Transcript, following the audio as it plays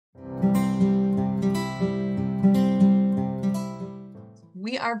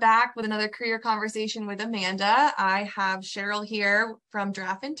are back with another career conversation with Amanda. I have Cheryl here from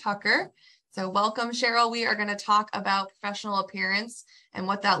Draffin Tucker. So welcome, Cheryl. We are going to talk about professional appearance and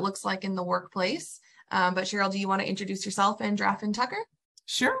what that looks like in the workplace. But Cheryl, do you want to introduce yourself and Draffin Tucker?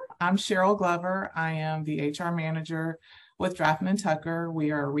 Sure. I'm Cheryl Glover. I am the HR manager with Draffin Tucker.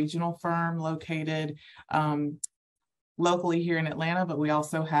 We are a regional firm located locally here in Atlanta, but we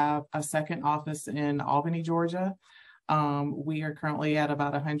also have a second office in Albany, Georgia. We are currently at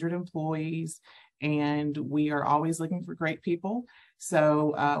about 100 employees, and we are always looking for great people.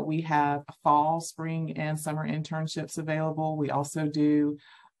 So we have fall, spring, and summer internships available. We also do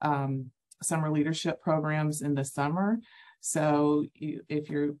summer leadership programs in the summer. So if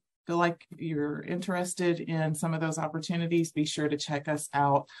you feel like you're interested in some of those opportunities, be sure to check us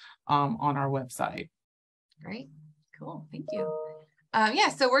out on our website. Great. Cool. Thank you.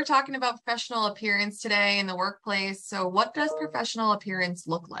 So we're talking about professional appearance today in the workplace. So what does professional appearance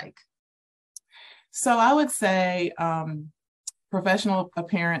look like? So I would say professional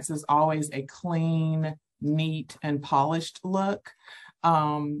appearance is always a clean, neat, and polished look.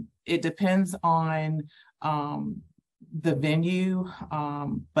 It depends on the venue,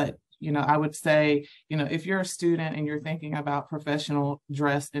 but I would say, if you're a student and you're thinking about professional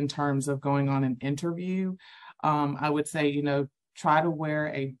dress in terms of going on an interview, I would say, try to wear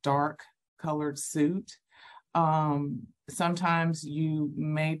a dark colored suit. Sometimes you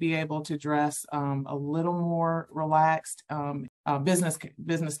may be able to dress a little more relaxed,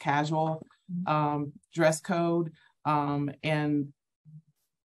 business casual dress code, and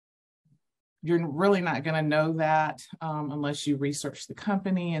you're really not going to know that unless you research the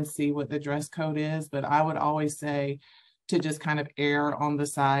company and see what the dress code is. But I would always say to just kind of err on the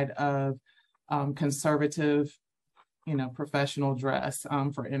side of conservative, professional dress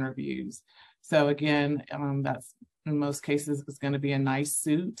for interviews. So again, that's in most cases it's going to be a nice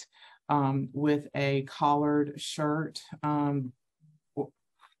suit with a collared shirt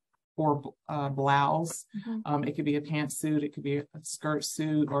or blouse. Mm-hmm. It could be a pantsuit, it could be a skirt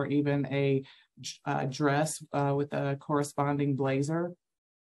suit, or even a dress with a corresponding blazer.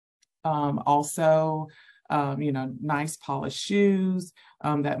 Also, nice polished shoes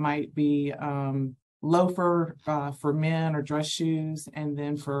that might be loafer for men or dress shoes. And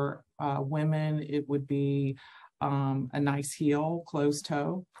then for women, it would be a nice heel, closed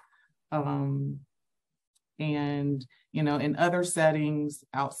toe. And, in other settings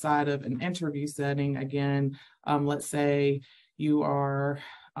outside of an interview setting, again, let's say you are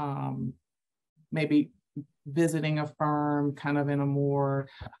maybe visiting a firm kind of in a more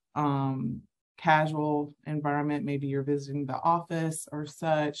casual environment, maybe you're visiting the office or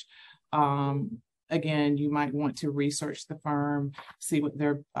such. Again, you might want to research the firm, see what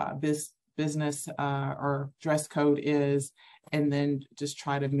their business or dress code is, and then just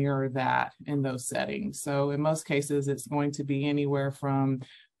try to mirror that in those settings. So in most cases, it's going to be anywhere from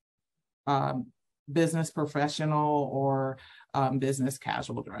business professional or business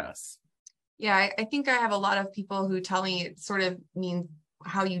casual dress. Yeah, I think I have a lot of people who tell me it sort of means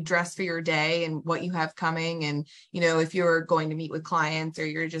how you dress for your day and what you have coming. And, if you're going to meet with clients or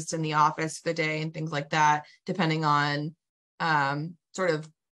you're just in the office for the day and things like that, depending on sort of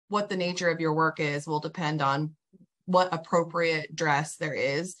what the nature of your work is, will depend on what appropriate dress there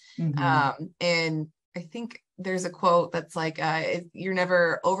is. Mm-hmm. And I think there's a quote that's like, you're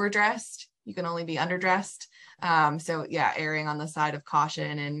never overdressed, you can only be underdressed. So yeah, erring on the side of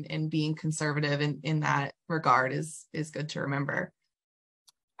caution and being conservative in that regard is good to remember.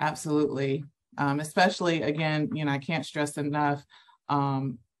 Absolutely. Especially, again, I can't stress enough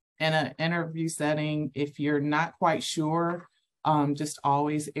in an interview setting, if you're not quite sure, just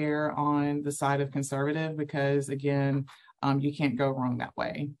always err on the side of conservative, because again, you can't go wrong that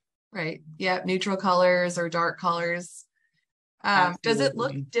way. Right. Yeah. Neutral colors or dark colors. Does it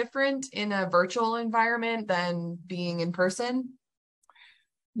look different in a virtual environment than being in person?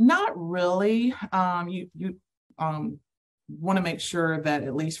 Not really. You want to make sure that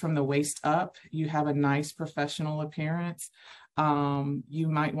at least from the waist up, you have a nice professional appearance. You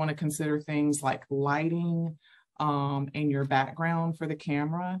might want to consider things like lighting and your background for the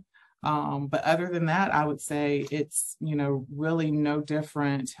camera. But other than that, I would say it's, really no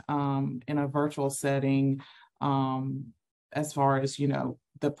different in a virtual setting as far as,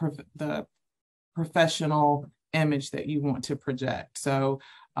 the professional image that you want to project. So,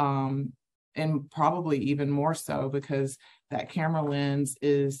 and probably even more so because that camera lens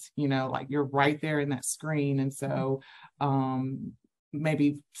is, like you're right there in that screen. And so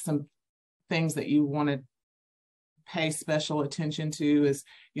maybe some things that you want to pay special attention to is,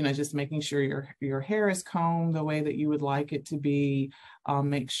 just making sure your hair is combed the way that you would like it to be.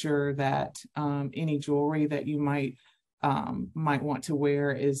 Make sure that any jewelry that you might want to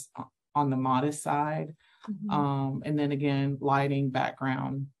wear is on the modest side. And then again, lighting,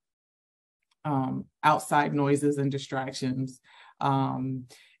 background, outside noises and distractions. And,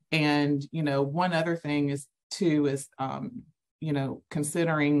 one other thing is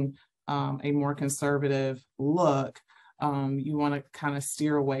considering a more conservative look, you want to kind of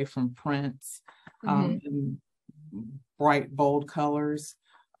steer away from prints and bright, bold colors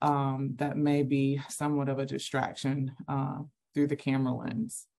that may be somewhat of a distraction through the camera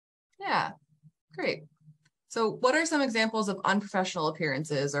lens. Yeah, great. So what are some examples of unprofessional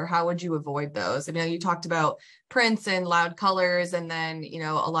appearances, or how would you avoid those? I mean, you talked about prints and loud colors, and then,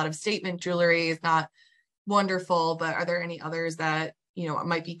 a lot of statement jewelry is not wonderful, but are there any others that,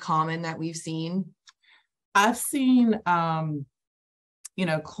 might be common that we've seen? I've seen,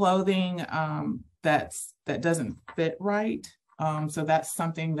 clothing that doesn't fit right. So that's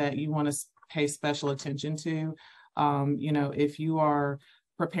something that you want to pay special attention to. If you are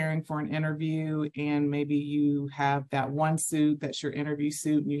preparing for an interview and maybe you have that one suit that's your interview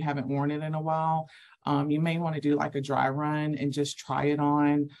suit and you haven't worn it in a while, you may want to do like a dry run and just try it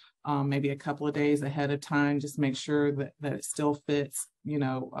on maybe a couple of days ahead of time. Just make sure that it still fits,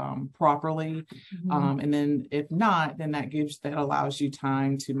 properly. And then if not, then that allows you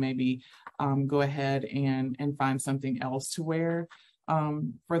time to maybe go ahead and find something else to wear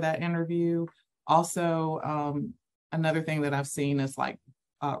for that interview. Also, another thing that I've seen is like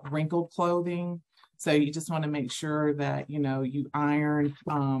wrinkled clothing. So you just want to make sure that, you iron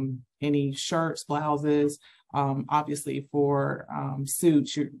any shirts, blouses. Obviously for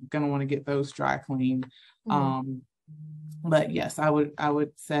suits, you're going to want to get those dry cleaned. But yes, I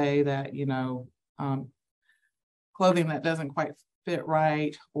would say that, clothing that doesn't quite fit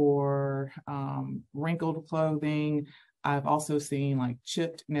right, or wrinkled clothing. I've also seen like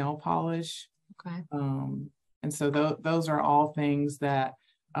chipped nail polish. Okay. And so those are all things that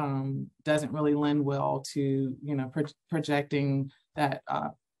doesn't really lend well to, projecting that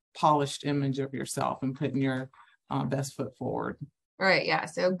polished image of yourself and putting your best foot forward. Right. Yeah.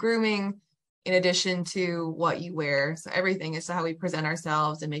 So grooming, in addition to what you wear, so everything is how we present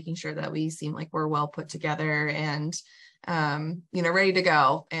ourselves and making sure that we seem like we're well put together and, ready to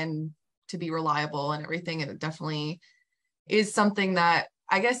go and to be reliable and everything. And it definitely is something that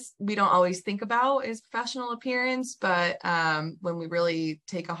I guess we don't always think about as professional appearance, but when we really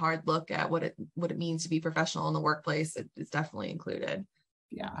take a hard look at what it means to be professional in the workplace, it's definitely included.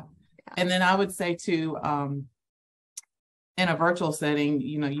 Yeah. And then I would say too, in a virtual setting,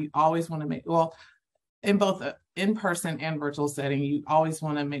 you always want to in both in-person and virtual setting, you always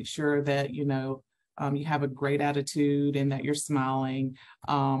want to make sure that, you have a great attitude and that you're smiling.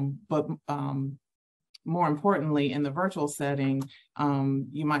 But more importantly, in the virtual setting,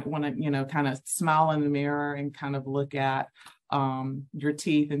 you might want to, kind of smile in the mirror and kind of look at your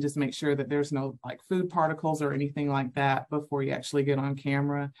teeth and just make sure that there's no like food particles or anything like that before you actually get on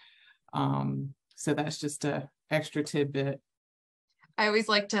camera. So that's just an extra tidbit. I always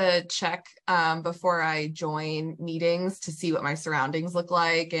like to check before I join meetings to see what my surroundings look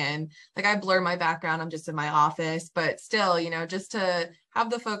like. And like I blur my background, I'm just in my office, but still, just to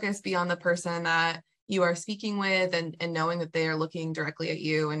have the focus be on the person that you are speaking with and knowing that they are looking directly at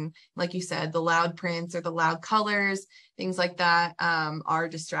you. And like you said, the loud prints or the loud colors, things like that are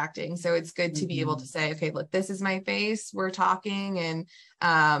distracting. So it's good to be able to say, okay, look, this is my face, we're talking, and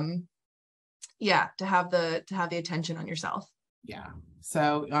to have the attention on yourself. Yeah.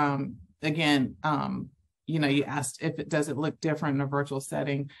 So again, you asked if does it look different in a virtual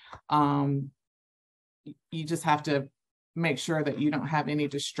setting. You just have to make sure that you don't have any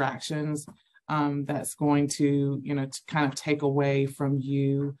distractions that's going to, to kind of take away from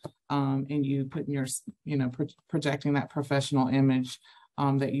you and you putting your, projecting that professional image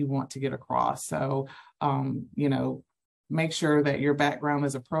that you want to get across. So, make sure that your background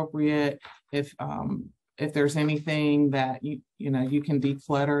is appropriate. If there's anything that you can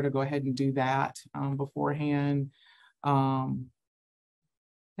declutter, to go ahead and do that beforehand.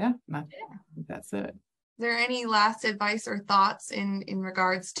 That's it. Is there any last advice or thoughts in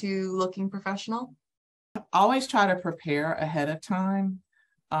regards to looking professional? Always try to prepare ahead of time.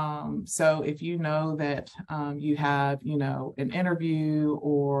 So if you know that you have, an interview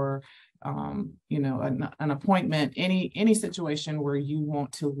or, an appointment, any situation where you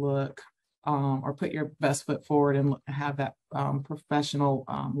want to look or put your best foot forward and have that professional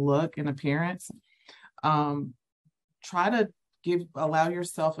look and appearance, try to allow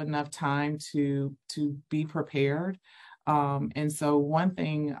yourself enough time to be prepared. And so one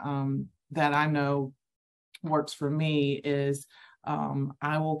thing that I know works for me is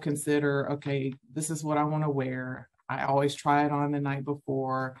I will consider, okay, this is what I want to wear. I always try it on the night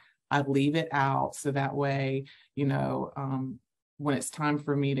before. I leave it out so that way, when it's time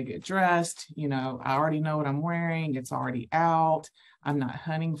for me to get dressed, I already know what I'm wearing. It's already out. I'm not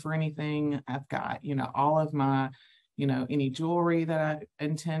hunting for anything. I've got, all of my, any jewelry that I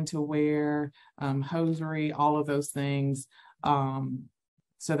intend to wear, hosiery, all of those things,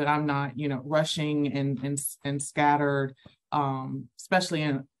 so that I'm not, rushing and scattered, especially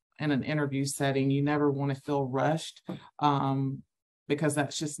in an interview setting. You never want to feel rushed, because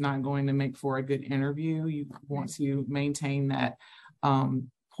that's just not going to make for a good interview. You want to maintain that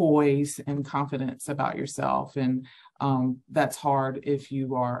poise and confidence about yourself, and that's hard if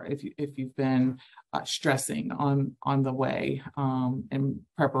you've been stressing on the way in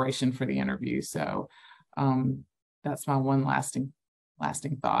preparation for the interview. So that's my one lasting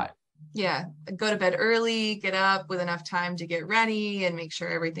thought. Yeah, go to bed early, get up with enough time to get ready and make sure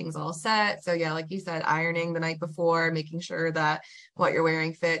everything's all set. So yeah, like you said, ironing the night before, making sure that what you're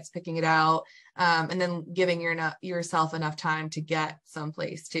wearing fits, picking it out, and then giving yourself enough time to get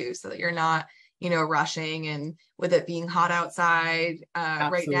someplace too, so that you're not, rushing. And with it being hot outside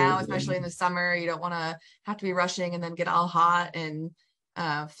right now, especially in the summer, you don't want to have to be rushing and then get all hot and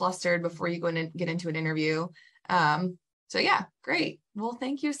flustered before you go in and get into an interview. So yeah, great. Well,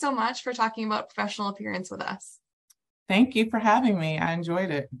 thank you so much for talking about professional appearance with us. Thank you for having me. I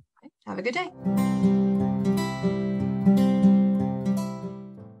enjoyed it. Have a good day.